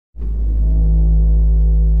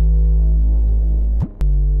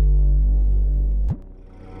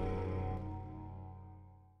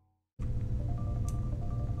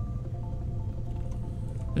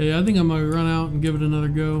Hey, I think I'm gonna run out and give it another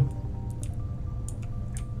go.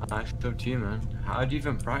 Nice up to you, man. How'd you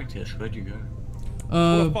even practice? Where'd you go?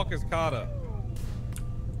 Who the fuck is Carter?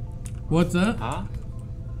 What's that? Huh?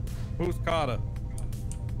 Who's Carter?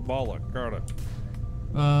 Baller, Carter.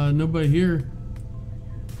 Nobody here.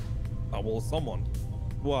 Oh, well, someone.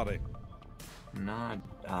 Who are they? Nah,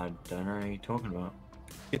 I don't know what you're talking about.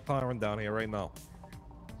 Get Tyron down here right now.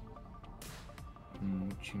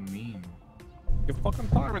 What you mean? Get fucking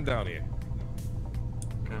Tyron down here.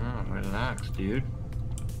 Come on, relax, dude.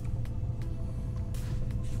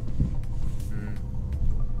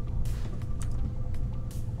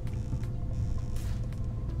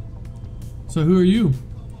 So who are you?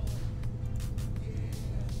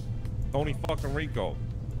 Tony fucking Rico.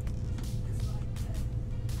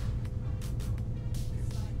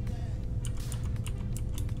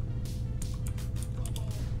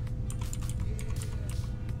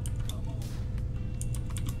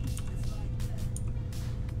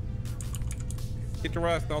 Get your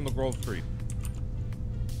ass down the Grove Street.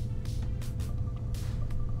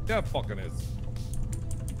 Yeah, it fucking is.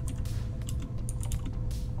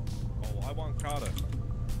 Oh, I want Carter.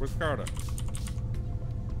 Where's Carter?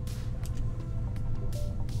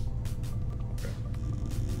 Okay.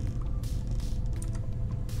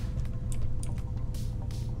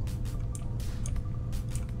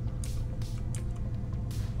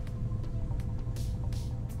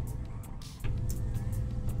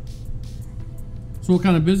 So what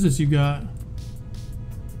kind of business you got?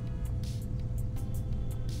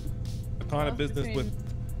 The kind of business with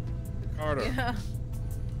Carter. Yeah.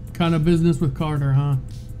 Kind of business with Carter, huh?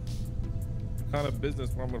 The kind of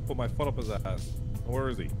business where I'm gonna put my foot up his ass. Where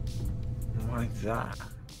is he? Like that.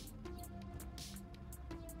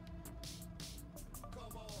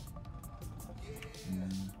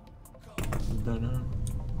 Don't know.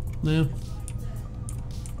 Yeah.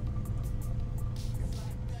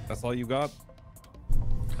 That's all you got?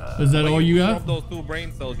 Is that all you got? Rub those two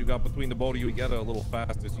brain cells you got between the both of you together a little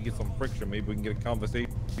faster so you get some friction. Maybe we can get a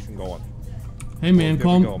conversation going. Hey man,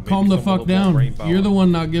 calm the fuck down. You're the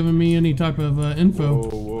one not giving me any type of info.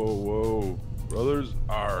 Whoa, brothers.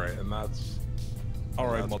 All right, and that's all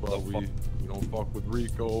right, that's why we don't fuck with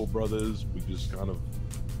Rico, brothers. We just kind of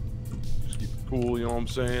just keep it cool. You know what I'm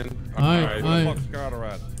saying? All right. Where the fuck's Carter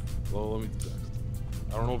at? Well, let me text.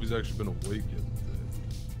 I don't know if he's actually been awake yet.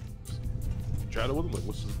 Chatted with him, like,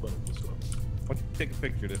 what's his about? What's up? Why don't you take a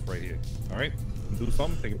picture of this right here? All right, do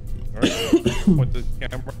something. Take it. All right, point the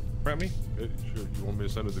camera at me. Okay, sure. You want me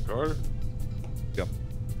to send it to Carter? Yep.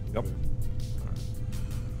 Yep. Okay.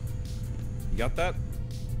 You got that?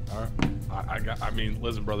 All right. I mean,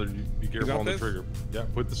 listen, brother. You be careful on the trigger. Yeah.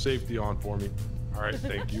 Put the safety on for me. All right.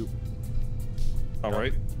 Thank you. All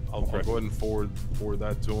right. I'll go ahead and forward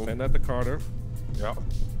that to him. Send that to Carter. Yeah.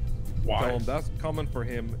 Why? Tell him that's coming for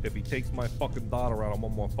him if he takes my fucking daughter out on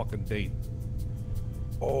one more fucking date.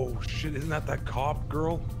 Oh shit! Isn't that cop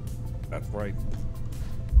girl? That's right.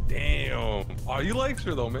 Damn. Oh, he likes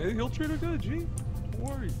her though, man. He'll treat her good, G. Don't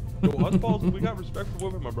worry. Yo, us balls, we got respect for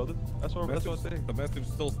women, my brother. That's what I'm saying. The message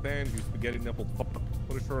still stands. You spaghetti nipple.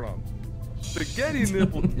 Put a shirt on. Spaghetti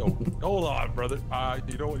nipple. Yo, hold on, brother.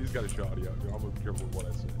 You know what? He's got a shotty out here. I'm gonna be careful with what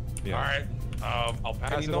I say. Yeah. All right. I'll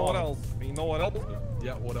pass and it you know on. what else? And you know what else?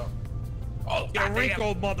 Yeah. What up? Oh,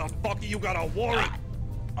 Rico, motherfucker! You got a warrant.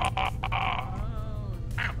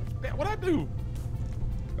 What'd I do?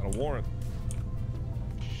 Got a warrant.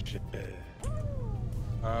 Shit.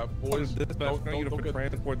 Boys, this best you to put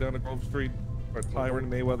transport down to Grove Street or Tyron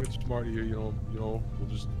Mayweather. It's smart here, you know.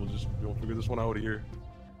 We'll figure this one out here.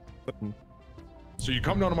 So you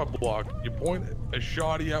come down to my block, you point a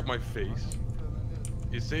shotty at my face.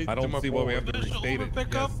 You say I don't to my see why we have to restate it.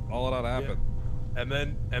 Yes, all of that happened. Yeah. And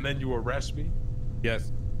then you arrest me.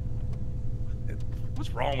 Yes. What's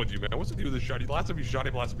wrong with you, man? What's the deal with this shotty? Last time you shot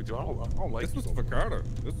him, last time you do. I don't like this. This was for Carter.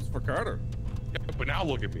 This was for Carter. Yeah, but now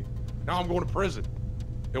look at me. Now I'm going to prison.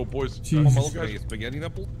 Yo, boys. You guys spaghetti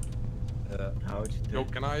nipple? How would you do? Yo,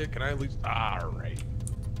 can I at least? All right.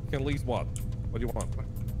 Can at least what? What do you want?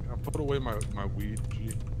 Can I put away my weed,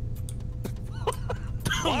 G?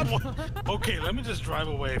 Okay, let me just drive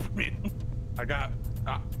away from you. I got.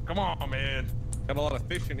 Come on, man. Got a lot of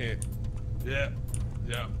fish in here. Yeah.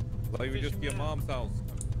 Like we just be a mom's house.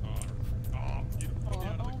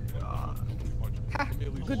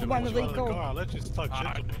 Good one, Rico. Let's just touch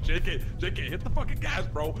it. JK, hit the fucking gas,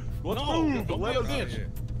 bro. Let's move. Don't be a bitch.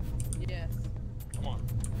 Yes. Come on.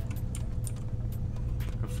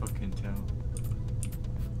 I fucking tell.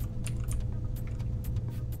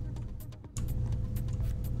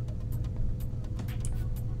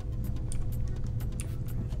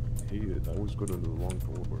 hate it. I always go to the wrong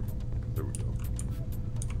door. There we go.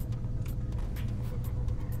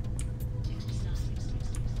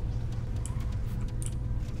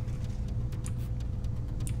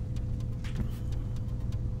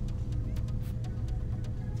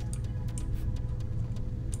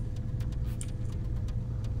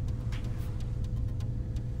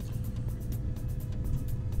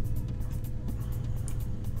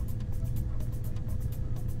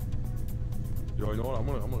 Yo, you know what? I'm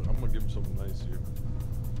gonna give him something nice here.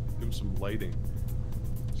 Give him some lighting.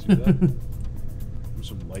 See that? Give him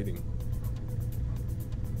some lighting.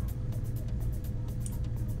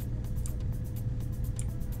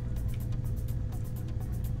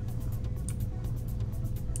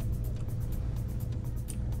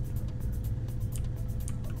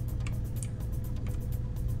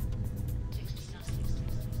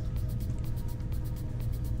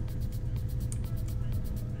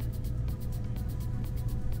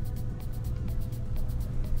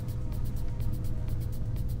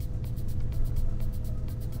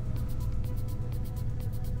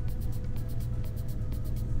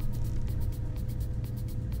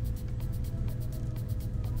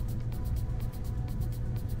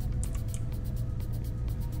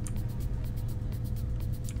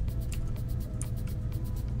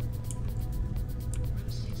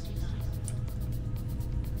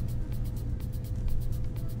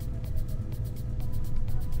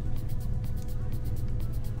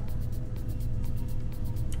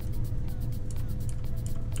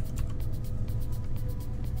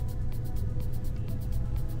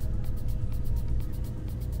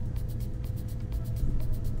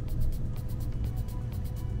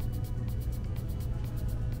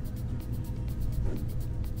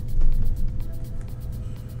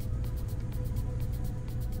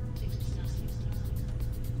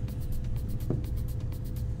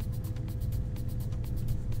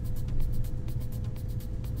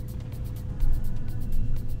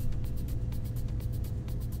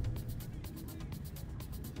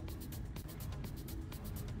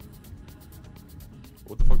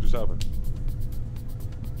 What the fuck just happened?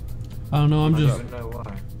 I don't know. I don't know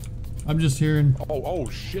why. I'm just hearing. Oh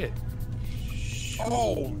shit.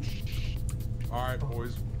 Oh shit. All right,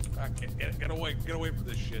 boys. Get away from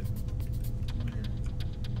this shit.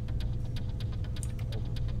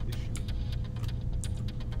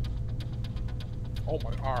 Oh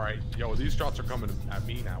my. All right, yo, these shots are coming at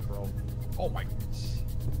me now, bro. Oh my.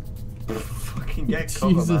 Fucking get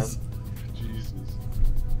cover, man. Jesus. Jesus.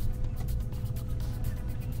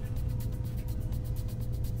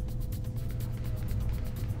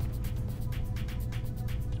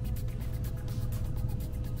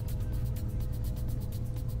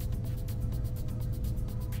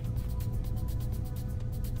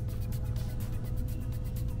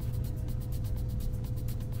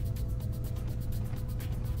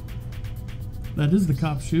 That is the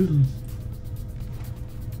cop shooting.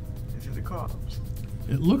 Is it the cops?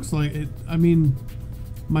 It looks like it. I mean,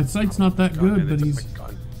 my sight's not that God, good, man, but they took my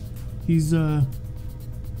gun. he's I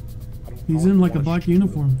in like a wanna black shoot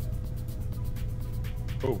uniform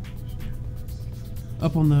Oh,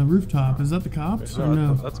 up on the rooftop. Is that the cops or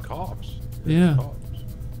no? that's cops. Yeah. Cops.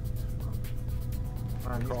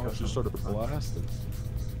 Man, these Cops guys just are started blasting.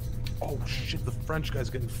 Oh shit, the French guy's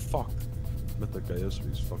getting fucked. Met that guy yesterday,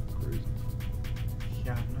 he's fucking crazy.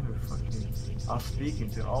 Yeah, I know. Fucking. I was speaking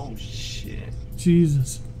to. Oh shit.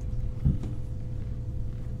 Jesus.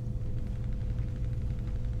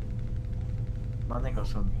 Man, they got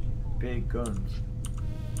some big guns.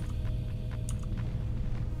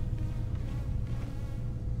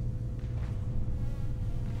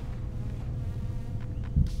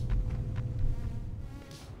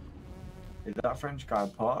 Is that French guy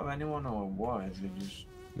part of anyone or what? Is it just?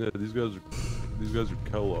 Yeah, these guys are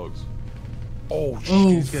Kellogg's. Oh shit, Oh,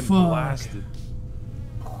 he's getting fuck. blasted.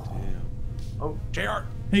 Damn. Oh, JR,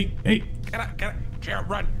 Hey, get out, JR,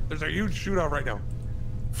 run! There's a huge shootout right now.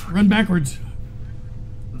 run backwards.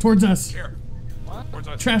 Towards us. JR, where's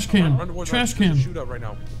that? Trash can. Run towards Trash us. There's can. a shootout right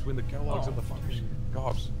now between the Kellogg's and the fucking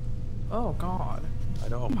cops. Oh God. I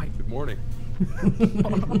know. Good morning.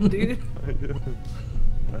 Oh, dude.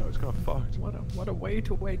 I know, it's kind of fucked. What a way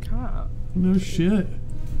to wake up. No shit.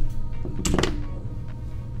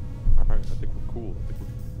 Alright, I think we're cool. I think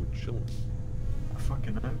we're chilling. I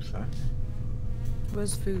fucking hope so.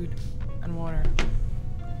 Where's food and water?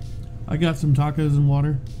 I got some tacos and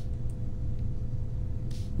water.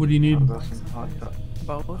 What do you need? I've got some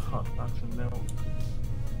Both. hot dogs and milk.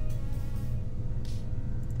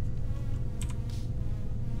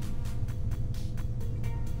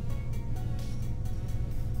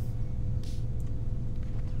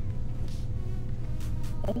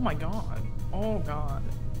 Oh my god. Oh god.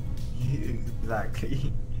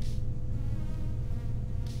 Exactly.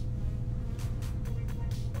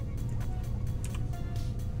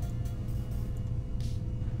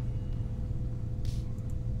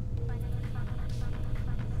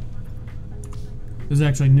 This is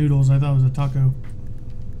actually noodles. I thought it was a taco.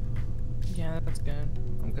 Yeah, that's good.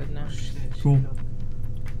 I'm good now. Cool.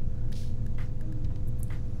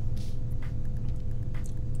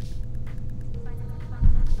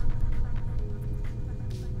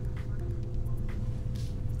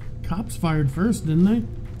 Cops fired first, didn't they?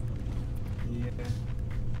 Yeah.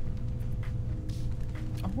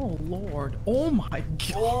 Oh lord. Oh my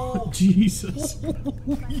god. Oh, Jesus.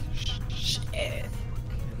 Holy shit.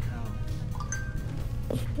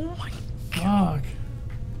 Oh my Fuck.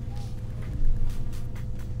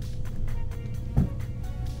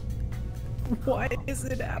 Why is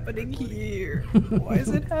it happening here? Why is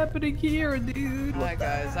it happening here, dude? Hi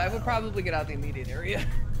guys, I would probably get out the immediate area.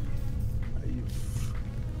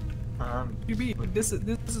 You mean this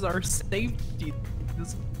is our safety?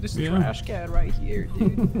 This Yeah. trash can right here,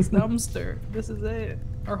 dude. This dumpster. This is it.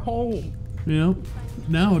 Our home. Yep.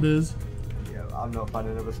 Now it is. yeah, I'm not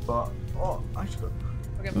finding another spot. Oh, I just got.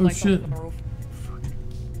 Okay, Oh, shit. on the roof.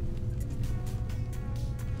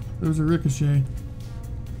 There was a ricochet.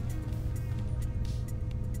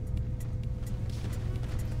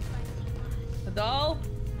 The doll?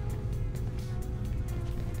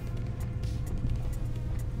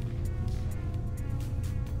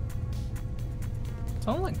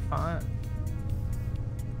 Sounds like fun.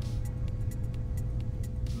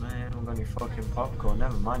 Man, I'm gonna fucking popcorn.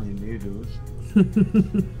 Never mind your noodles.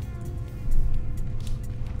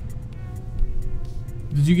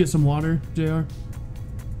 Did you get some water, JR?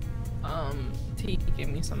 T gave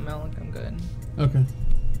me some milk. I'm good. Okay.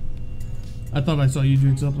 I thought I saw you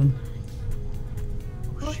drink something.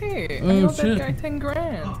 Oh hey, I Oh, owe shit. that guy 10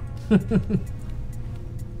 grand.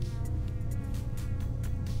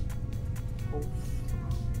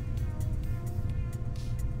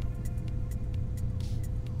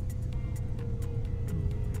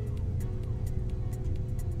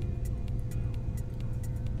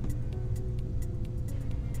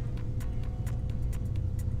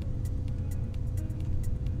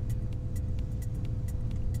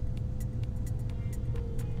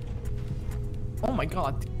 Oh my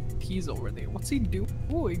god, he's over there. What's he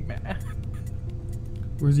doing, man?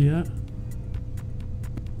 Where's he at?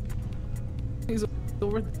 He's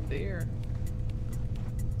over there.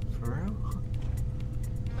 For real?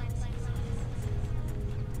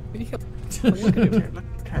 Look at him.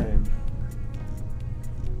 Look at him.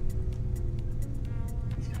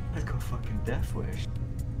 He's got fucking death wish.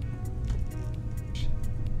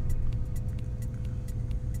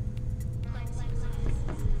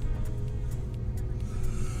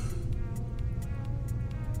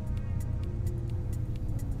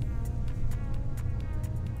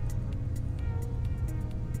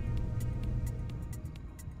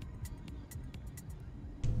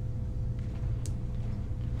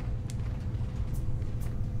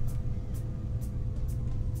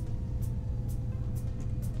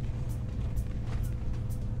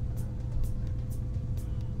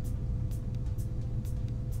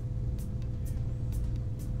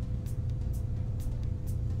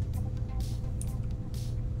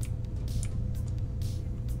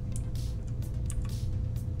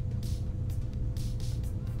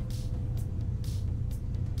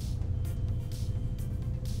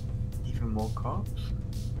 More cops?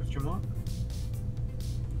 Question mark?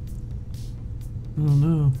 I don't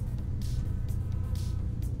know.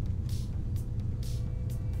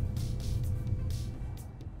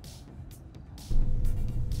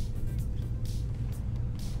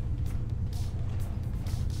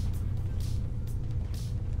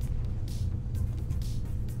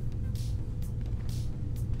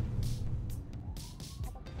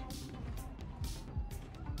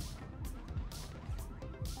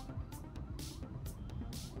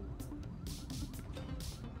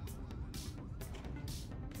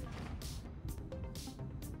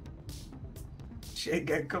 Shit,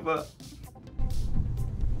 get cover.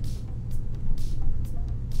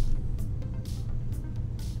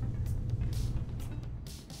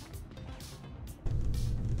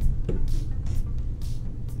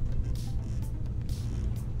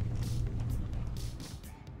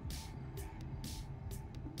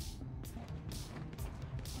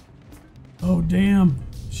 Oh, damn.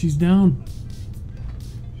 She's down.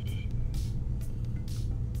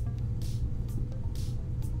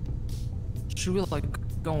 Should we like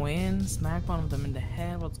go in, smack one of them in the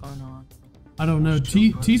head? What's going on? I don't know.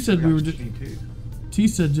 T said we were just. T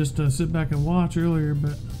said just to sit back and watch earlier,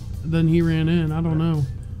 but then he ran in. I don't know.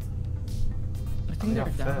 I think they're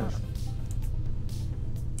done.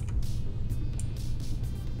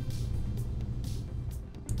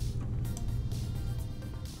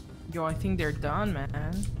 Yo, I think they're done,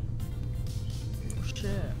 man. Oh, shit.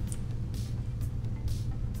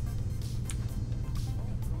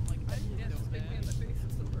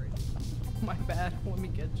 My bad. Let me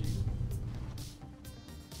get you.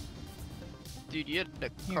 Dude, you had a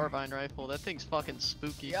carbine rifle. That thing's fucking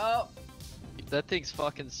spooky. Yup. That thing's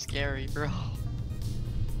fucking scary, bro.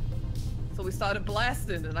 So we started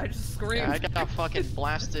blasting, and I just screamed. Yeah, I got fucking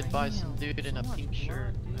blasted by some dude in a pink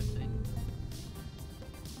shirt, I think.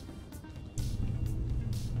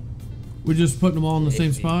 We're just putting them all in the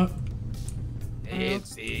same spot. Hey,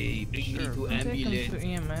 bring me to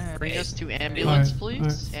ambulance. Bring us to ambulance, Alright,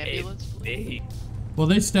 please. alright. Ambulance, please. Well,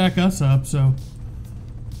 they stack us up, so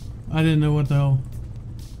I didn't know what the hell.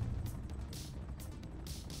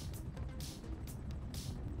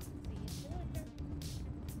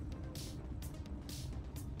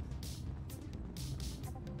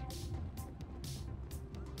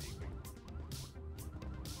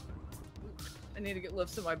 I need to get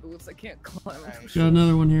lifts in my boots. I can't climb. Got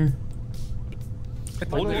another one here. I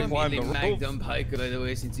told you to climb the Mag rope. dump hike right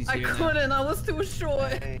away since he's I here now. couldn't. I was too short.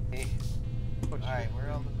 Alright, we're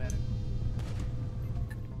on the medic.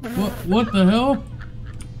 What the hell?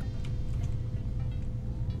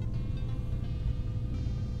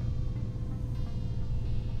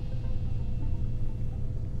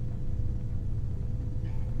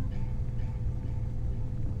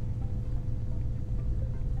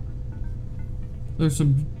 There's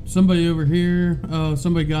somebody over here. Oh,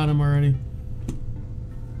 somebody got him already.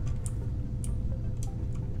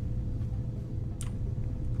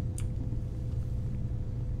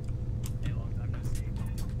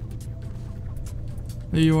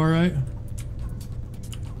 Are you alright?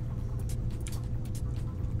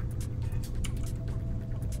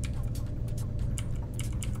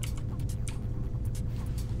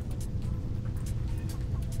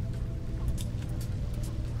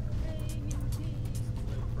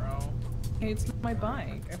 Hey, it's my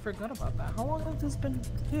bike. I forgot about that. How long has this been?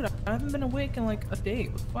 Dude, I haven't been awake in like a day.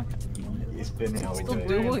 What the fuck? It's been What's how he we still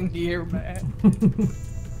do it. doing here, man?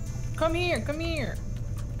 Come here, come here.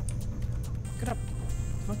 Gotta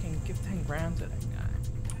fucking give 10 grand to that guy.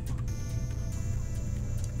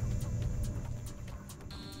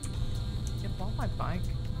 He bought my bike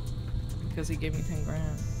because he gave me 10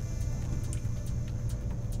 grand.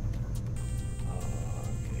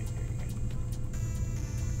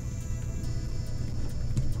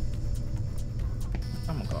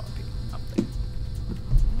 I'm gonna go up there.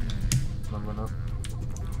 I'm gonna.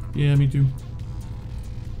 Yeah, me too.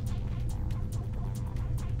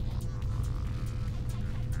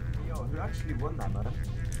 Yo, who actually won that, man?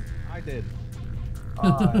 I did.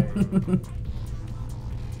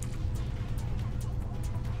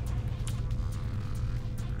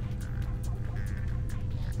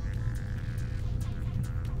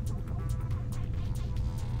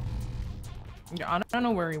 Yeah, I don't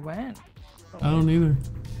know where he went. I don't either.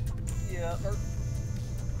 Yeah.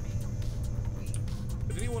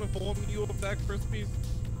 Did anyone inform you of that, Crispy?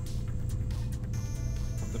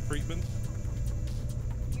 Of the treatment?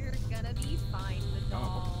 You're gonna be fine, the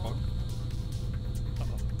doll.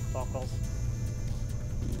 Phone calls.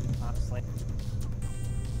 Honestly.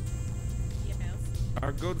 Yes.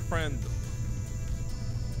 Our good friend,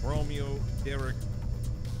 Romeo Derek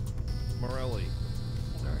Morelli.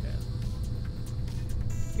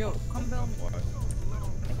 Yo, come down.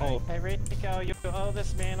 Oh, Hey, Rico, you owe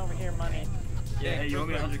this man over here money. Yeah, hey, you owe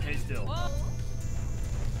me 100K still.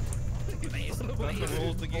 that's the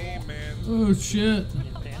rules of the game, man. Oh shit.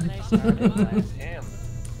 Then they started last Damn.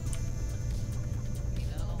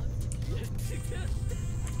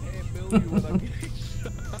 Can't bill you without getting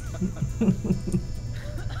shot.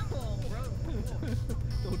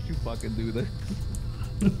 Don't you fucking do that.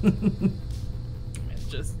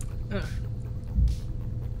 Just.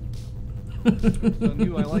 It's on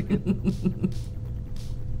you, I like it.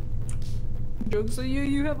 Jokes on you,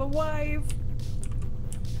 you have a wife.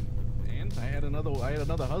 And I had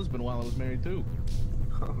another husband while I was married too.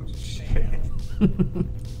 Oh shit.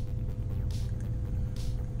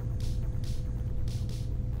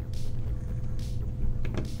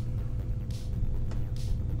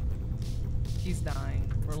 He's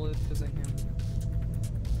dying. We're losing him.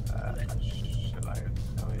 Shall I?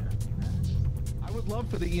 Oh yeah. I would love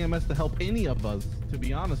for the EMS to help any of us, to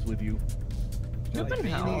be honest with you. You've been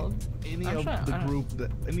helped. Any I'm of sure- the group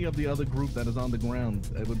any of the other group that is on the ground,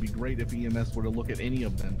 it would be great if EMS were to look at any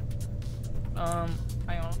of them. I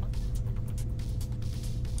don't know.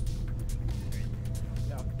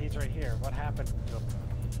 No, he's right here. What happened to him?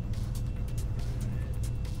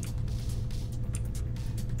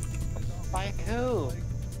 By who?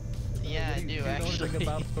 Yeah, I do actually. Know anything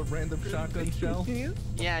about the random shotgun shell?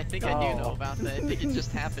 Yeah, I think I do know about that. I think it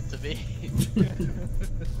just happened to me.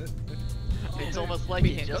 It's almost like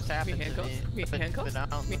it just happened to me. Me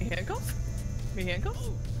handcuffs? Me handcuffs? Me handcuffs?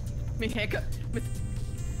 Me handcuffs?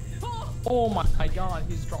 Oh my god,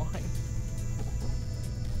 he's drawing.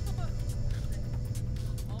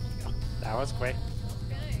 That was quick.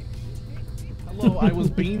 Hello, I was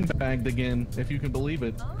beanbagged again, if you can believe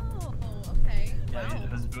it. Oh, okay. Yeah, Wow.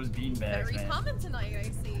 it was beanbags, Very man. common tonight, I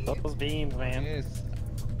see. Those beans, man. Yes.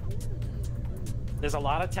 There's a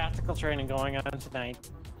lot of tactical training going on tonight.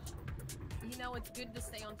 You know, it's good to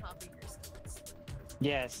stay on top of your skills.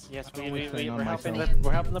 Yes, yes, I don't like staying on we're helping myself.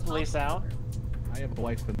 we're helping the police out. I have a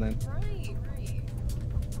wife and then. Right, right.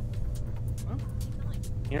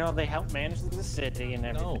 You know, they help manage the city and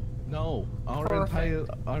everything. No, our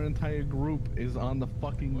entire group is on the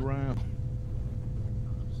fucking ground.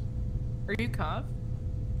 Are you cuffed?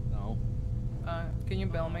 No. Can you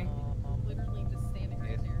bail me? Literally just standing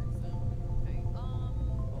right there, so, okay.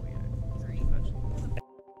 Oh yeah. Great.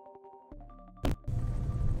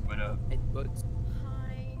 What up? Headbutts.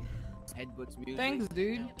 Hi. Headbutts music. Thanks,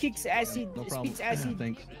 dude. Kicks acid. No problem. Spits acid.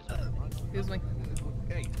 Thanks. Excuse me.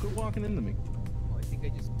 Hey, quit walking into me. Oh, I think I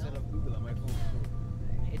just set up Google on my phone.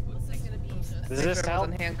 This is gonna be just... Does this help?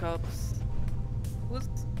 In handcuffs. What?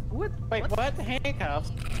 Wait, what?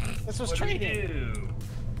 Handcuffs? This was trading.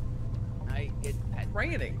 I get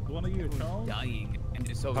Training. One of you, Charles? dying and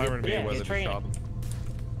it's so Byron Yeah, Mayweather he's just training. shot him.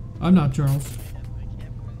 I'm not Charles.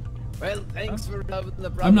 Well, thanks for having the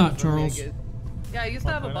problem. I'm not for me, I Charles. guess. Yeah, I used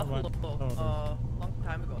to have a buffalo long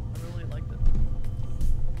time ago. I really liked it.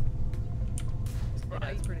 Yeah,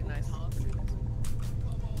 it's pretty nice.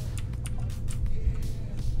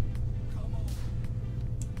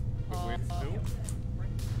 Wait, who?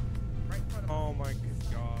 Oh my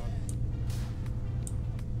god.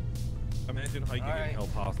 Imagine how you getting held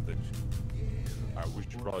hostage. Alright, we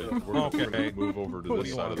should probably Okay. move over to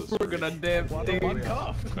this side of the We're gonna dip, dude.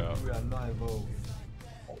 Yeah. We are liable.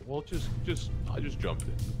 Well, I just jumped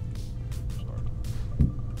in. Sorry.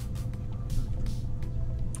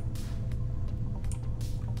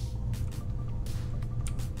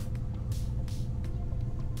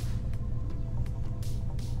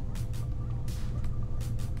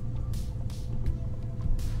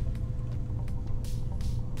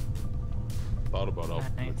 Thought about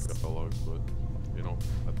opening the catalog, but you know,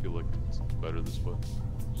 I feel like it's better this way.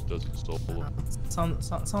 Just does it solo.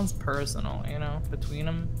 Sounds personal, you know, between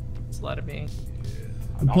them. Just let it be.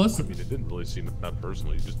 And plus, I mean, it didn't really seem that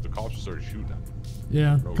personally. Just the cops just started shooting at me.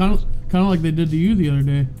 yeah, kind of like they did to you the other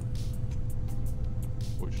day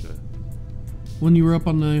Which day? when you were up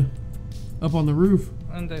on the roof.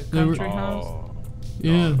 And the They were- country house. Oh,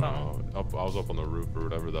 Yeah. no. I was up on the roof or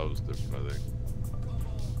whatever. That was different, I think.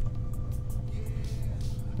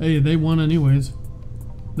 Hey, they won anyways.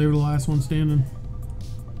 They were the last one standing.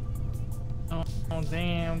 Oh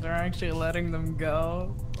damn, they're actually letting them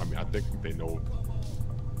go. I mean, I think they know.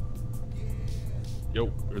 Yo,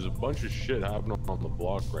 there's a bunch of shit happening on the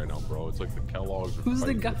block right now, bro. It's like the Kellogg's are Who's the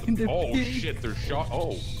fighting guy with in the Oh pig? shit, they're shot.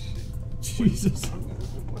 Oh. Jesus.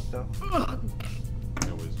 What the?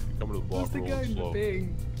 Anyways, you come to the block Who's the guy rolling in the slow. pig?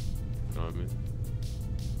 You know what I mean?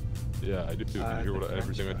 Yeah, I do. Did you hear what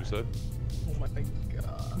everything I just said? Oh my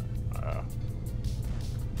god.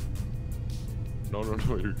 No,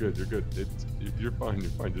 you're good. You're good. You're fine. You're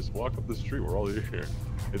fine. Just walk up the street. We're all here.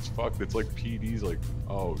 It's fucked. It's like PD's like,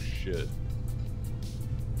 oh shit.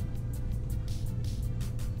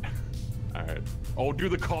 All right. Oh,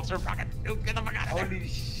 dude, the cops are fucking. Dude, get the fuck out of there. Holy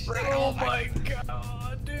shit. Oh my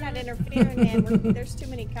god, dude. Not interfering, man. There's too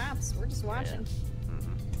many cops. We're just watching.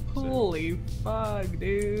 Holy fuck,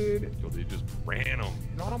 dude. Yo, they just ran him.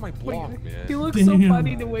 Not on my block, man. He looks so Damn.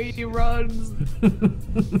 funny the way he runs.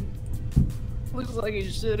 Looks like he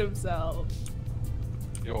shit himself.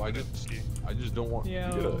 Yo, I just don't want.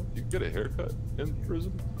 Yo. You get a haircut in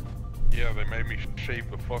prison? Yeah, they made me shave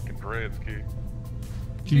the fucking dreads, kid.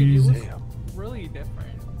 Dude, you look Damn. really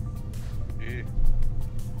different. Yeah.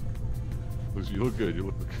 You look good. You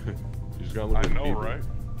look good. You just gotta look I like know, Bieber. right?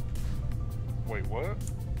 Wait, what?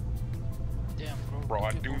 Damn, Bro,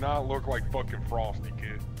 I do not look like fucking Frosty,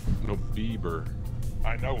 kid. No, Bieber.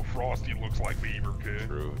 I know Frosty looks like Bieber, kid.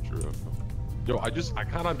 True. Yo, I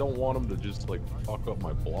kind of don't want him to just like fuck up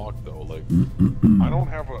my block though. Like, I don't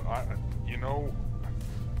have you know,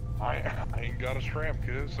 I ain't got a strap,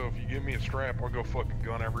 kid. So if you give me a strap, I'll go fucking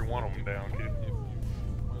gun every one of them down, kid.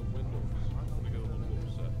 My windows. I'm gonna get a little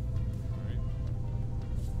upset.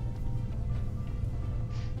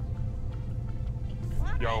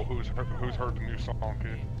 Alright? Yo, who's heard the new song,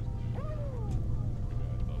 kid?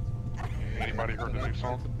 Anybody heard the new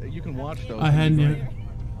song? You can watch those. I hadn't yet.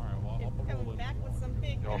 Coming back with some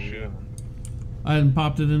big. Y'all shit. I hadn't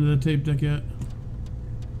popped it into the tape deck yet.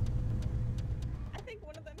 I think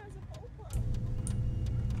one of them has a full club.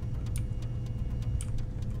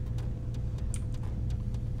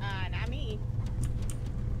 Not me.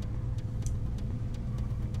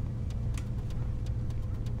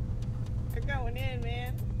 They're going in,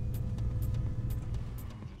 man.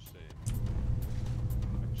 Just saying.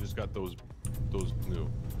 I just got those new.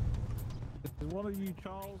 Is one of you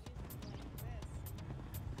Charles?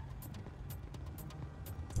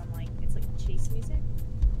 I'm like, it's like chase music.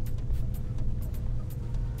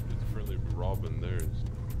 It's friendly Robin theirs.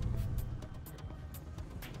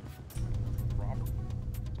 Robert.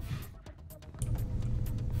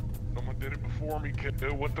 Someone did it before me, kid.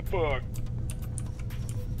 What the fuck?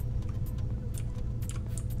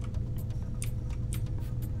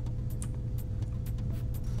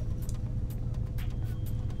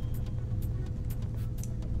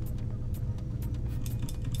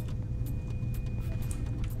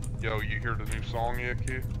 Yo, you hear the new song yet,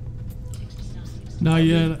 kid? Not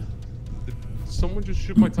yet. Did someone just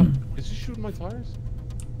shoot my tires? Is he shooting my tires?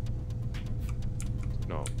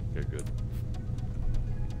 No. Okay, good.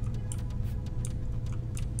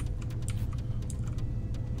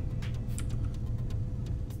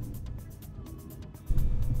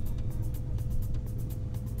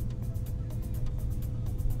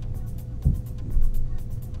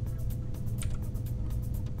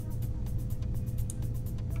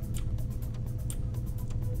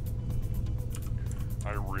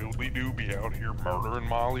 I really do be out here murdering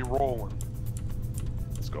Molly rolling.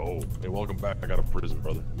 Let's go. Hey, welcome back. I got a prison,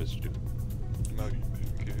 brother. Missed you. No, you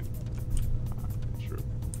didn't, kid. True.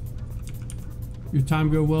 Your time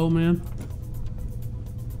go well, man?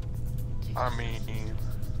 I mean,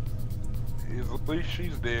 at least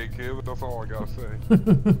she's dead, kid, but that's all I gotta say.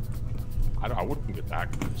 I wouldn't get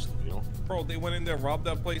that close, you know? Bro, they went in there, robbed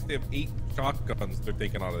that place. They have 8 shotguns they're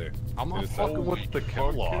taking out of there. I'm not It's fucking holy with the fuck,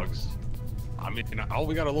 Kellogg's. I mean, all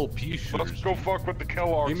we got a little pea shooters. Let's go fuck with the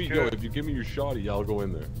Kellogg's, kid. If you give me your shotty, I'll go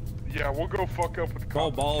in there. Yeah, we'll go fuck up with the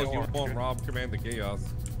Bro, Ballas, you Kellogg's, won't kid. rob Command the Chaos.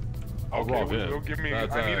 I'll Okay, rob well, him. go give me.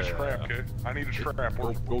 That's, I need a strap, kid. I need a strap.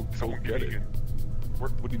 Go get it.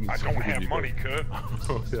 What do you need? I don't have money, kid.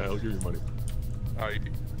 Oh, yeah, I'll give you money. I'll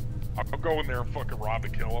go in there and fucking rob the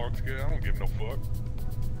Kellogg's, kid. I don't give no fuck.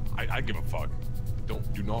 I give a fuck. Do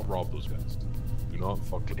not rob those guys. Do not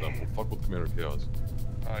fuck with them. We'll fuck with Commander Chaos.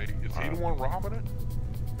 Is he the one robbing it?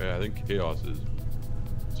 Yeah, I think Chaos is.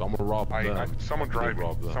 So I'm gonna rob them. Someone drive me.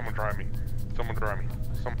 Rob them. Someone drive me. Someone drive me.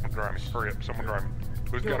 Someone drive me. Hurry up. Someone drive me.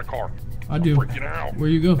 Who's got a car? I do. Freaking out. Where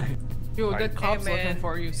you go? Yo, that cop's looking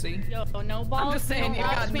for you, see? Yo, no balls. I'm just saying, you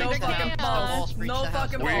got no fucking balls. No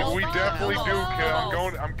fucking balls. We definitely do, kid. I'm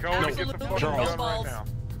going to get the fucking gun right balls. now.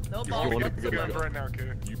 No You're balls. going Get the gun right now,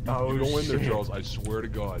 kid. You go in there, Charles. I swear to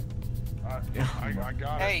God. I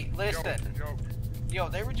got it. Hey, listen. Yo,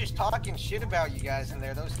 they were just talking shit about you guys in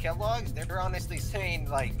there. Those Kellogg's, they're honestly saying,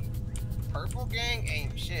 like, Purple Gang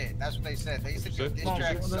ain't shit. That's what they said. They said your diss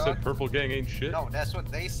track said sucked. Purple Gang ain't shit? No, that's what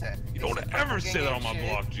they said. You don't ever say that on my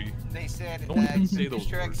block, G. They said Don't that say your those diss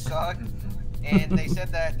track words. sucked. And they said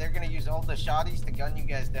that they're gonna use all the shotties to gun you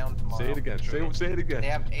guys down tomorrow. Say it again. Say it again. They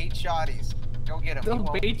have 8 shotties. Go get them.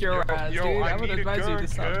 Don't bait your ass, dude. I would advise you to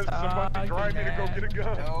stop Somebody drive me to go get a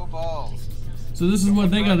gun. No balls. So this is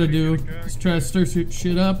what they gotta do, is try to stir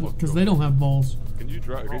shit up, because they don't have balls. Can you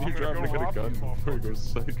drive me to get a gun before he goes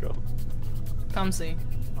psycho? Come see.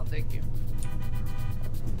 I'll take you.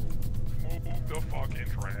 Move the fucking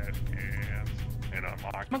trash cans and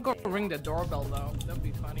unlock. I'm gonna go ring the doorbell though. That'd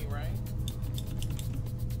be funny, right?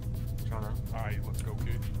 Alright, let's go,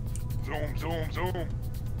 kid. Zoom.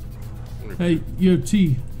 Hey, yo,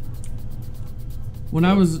 T. When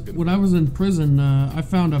I was in prison, I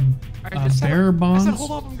found a bearer bonds. I said,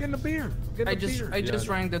 hold up, I'm getting a beer. I just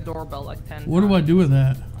rang the doorbell like 10 What do I do with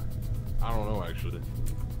that? I don't know actually.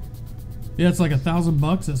 Yeah, it's like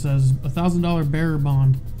 $1,000. It says $1,000 bearer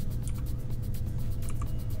bond.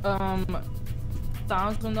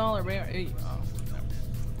 $1,000 bearer.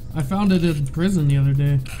 I found it in prison the other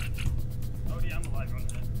day.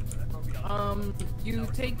 You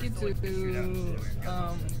take it to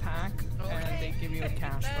PAC and they give you a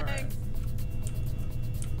cash for it.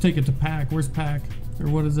 Take it to PAC. Where's PAC? Or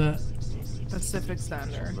what is that? Pacific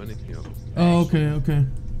Standard. Oh, okay.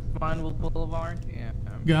 Vinewood Boulevard. Yeah.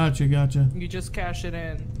 Gotcha, gotcha. You just cash it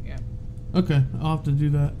in. Yeah. Okay, I'll have to do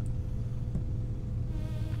that.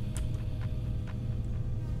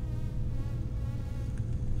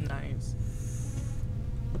 Nice.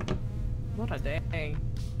 What a day.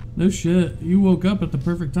 No shit. You woke up at the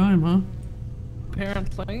perfect time, huh?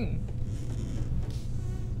 Apparently.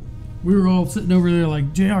 We were all sitting over there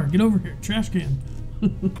like, JR, get over here, trash can.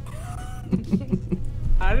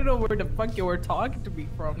 I don't know where the fuck you were talking to me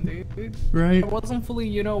from, dude. Right. I wasn't fully,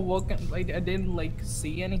 you know, woken. Like, I didn't, like,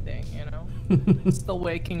 see anything, you know? Still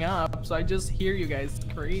waking up, so I just hear you guys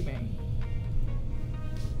screaming.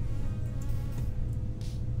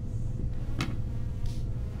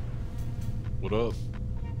 What up?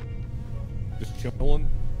 Just chilling.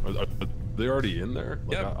 Are they already in there?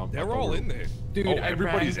 Like, Yeah, they're all in there. Dude, oh, I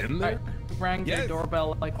everybody's rang, in there? I rang the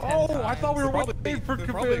doorbell like 10 times. I thought we were waiting for There's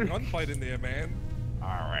probably a gunfight in there, man.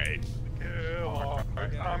 Alright.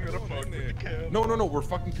 I'm gonna fuck with the Kellogg's. No, we're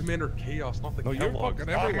fucking Commander Chaos, not the No, you're Kellogg's.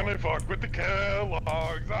 fucking I'm everyone. gonna fuck with the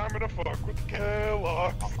Kellogg's. I'm gonna fuck with the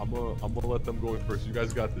Kellogg's. I'm gonna let them go in first. You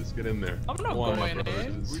guys got this. Get in there. I'm not Come on, going my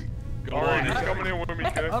brothers. in. Go Alright, on. he's coming in with me,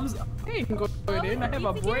 Kay. I ain't going in. I have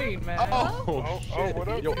a brain, man. Oh, shit. what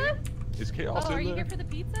up? Yo, is Chaos Oh, are in you there? here for the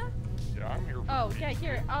pizza? Yeah, I'm here. Oh, yeah,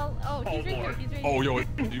 here. Oh, he's right here. He's right here. Oh, yo,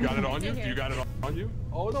 you got it on He's you? right here. You got it on you?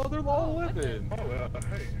 Oh, no, they're all living. Oh,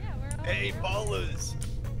 hey. Yeah, we're all Hey, Ballas.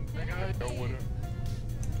 Yo, what up?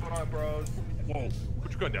 What's going on, bros? Whoa,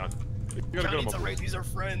 put your gun down. You gotta get him up. alright, these are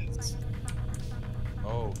friends.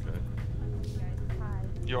 Oh, okay.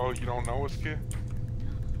 Yo, you don't know us, kid?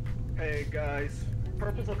 Hey guys,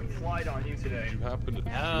 Purple's looking flight on you today. You happen to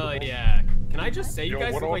Oh yeah. Can I just say you Yo,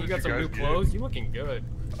 guys what look all like you did got some you new guys clothes? get? You looking good.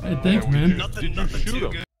 Hey, thanks, man. Did you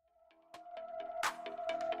shoot him?